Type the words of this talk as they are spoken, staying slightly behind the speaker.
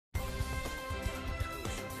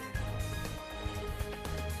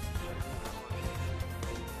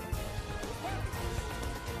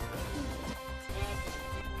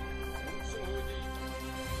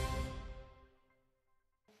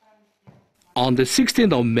On the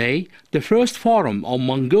 16th of May, the first forum of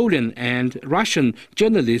Mongolian and Russian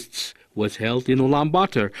journalists was held in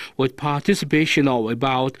Ulaanbaatar with participation of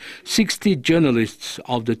about 60 journalists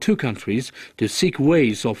of the two countries to seek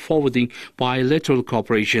ways of forwarding bilateral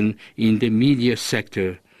cooperation in the media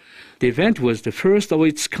sector. The event was the first of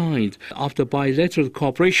its kind after bilateral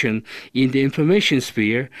cooperation in the information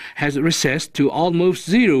sphere has recessed to almost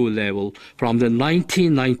zero level from the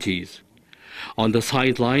 1990s. On the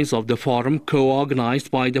sidelines of the forum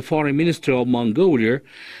co-organized by the Foreign Minister of Mongolia,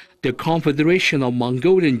 the Confederation of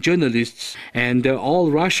Mongolian Journalists and the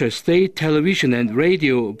All Russia State Television and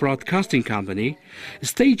Radio Broadcasting Company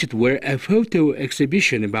staged were a photo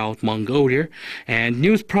exhibition about Mongolia and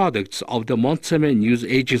news products of the Montsema News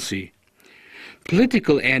Agency.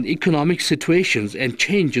 Political and economic situations and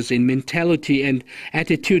changes in mentality and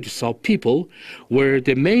attitudes of people were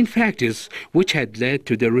the main factors which had led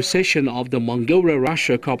to the recession of the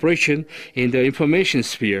Mongolia-Russia cooperation in the information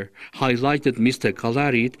sphere, highlighted Mr.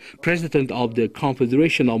 Kalarit, president of the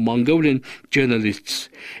Confederation of Mongolian Journalists.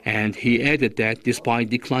 And he added that despite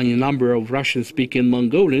declining number of Russian-speaking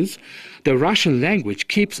Mongolians, the Russian language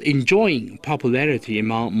keeps enjoying popularity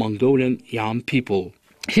among Mongolian young people.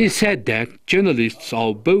 He said that journalists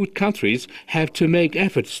of both countries have to make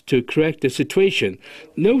efforts to correct the situation,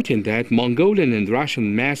 noting that Mongolian and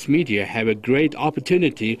Russian mass media have a great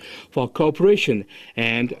opportunity for cooperation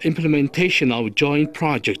and implementation of joint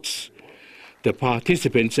projects. The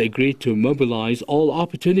participants agreed to mobilize all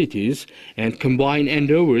opportunities and combine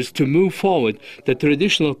endeavors to move forward the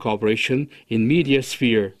traditional cooperation in media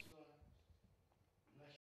sphere.